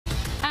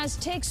As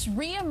ticks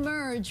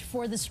re-emerge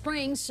for the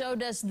spring, so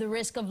does the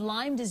risk of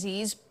Lyme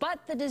disease,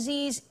 but the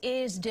disease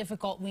is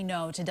difficult, we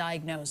know, to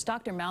diagnose.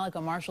 Dr. Mallika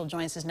Marshall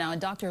joins us now,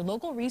 and doctor,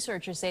 local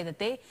researchers say that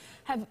they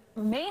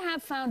may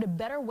have found a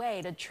better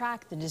way to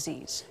track the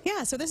disease.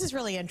 Yeah, so this is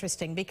really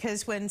interesting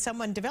because when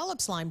someone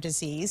develops Lyme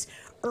disease,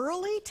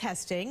 early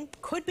testing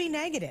could be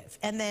negative,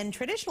 and then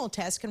traditional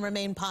tests can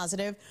remain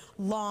positive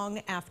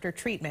long after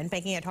treatment,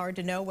 making it hard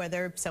to know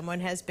whether someone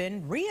has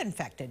been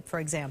reinfected, for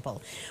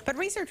example. But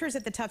researchers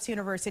at the Tufts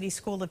University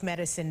School of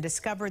Medicine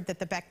discovered that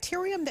the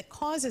bacterium that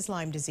causes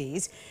Lyme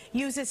disease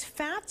uses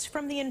fats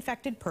from the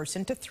infected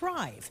person to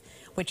thrive,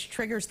 which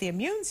triggers the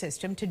immune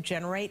system to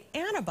generate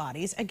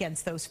antibodies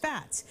against those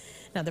fats.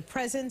 Now, the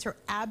presence or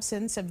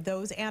absence of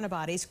those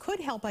antibodies could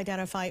help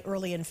identify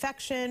early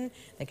infection.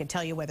 They could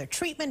tell you whether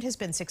treatment has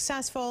been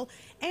successful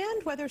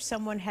and whether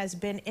someone has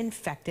been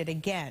infected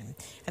again.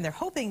 And they're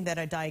hoping that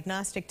a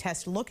diagnostic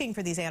test looking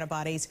for these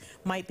antibodies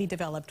might be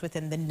developed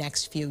within the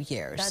next few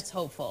years. That's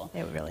hopeful.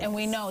 It really And is.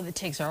 we know the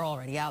ticks are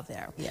already out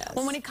there. Yes.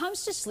 Well, when it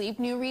comes to sleep,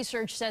 new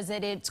research says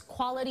that it's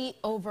quality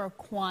over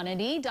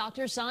quantity.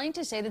 Doctors,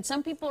 scientists say that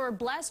some people are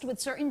blessed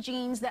with certain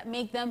genes that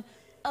make them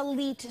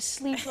elite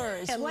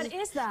sleepers. What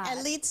is that?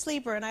 Elite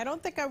sleeper, and I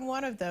don't think I'm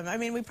one of them. I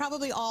mean, we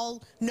probably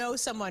all know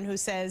someone who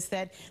says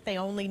that they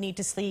only need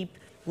to sleep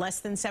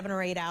less than 7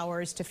 or 8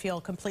 hours to feel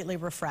completely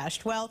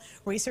refreshed. Well,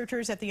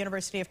 researchers at the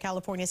University of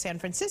California, San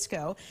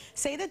Francisco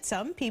say that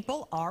some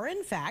people are,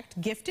 in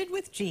fact, gifted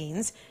with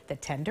genes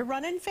that tend to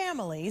run in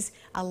families,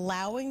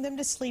 allowing them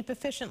to sleep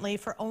efficiently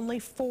for only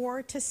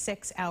 4 to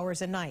 6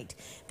 hours a night.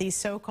 These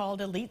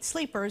so-called elite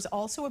sleepers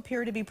also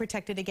appear to be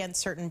protected against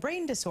certain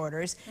brain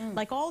disorders,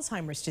 like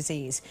Alzheimer's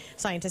disease.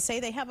 Scientists say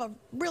they have a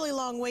really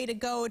long way to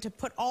go to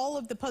put all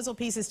of the puzzle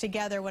pieces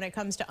together when it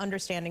comes to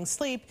understanding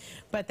sleep,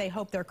 but they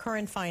hope their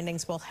current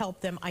findings will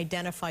help them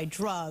identify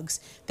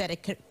drugs that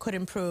could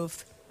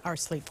improve our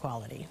sleep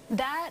quality.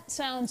 That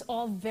sounds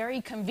all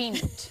very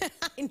convenient.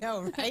 I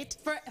know, right?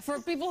 For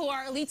people who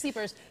are elite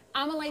sleepers.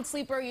 I'm a light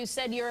sleeper. You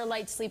said you're a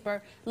light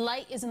sleeper.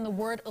 Light is in the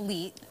word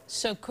elite.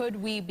 So could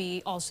we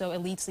be also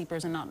elite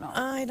sleepers and not know?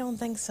 I don't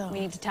think so.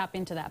 We need to tap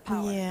into that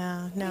power.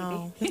 Yeah,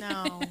 no,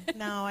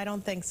 no, I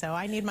don't think so.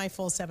 I need my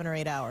full 7 or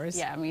 8 hours.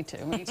 Yeah, me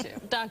too, me too.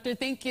 Doctor,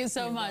 thank you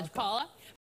so much. Welcome. Paula?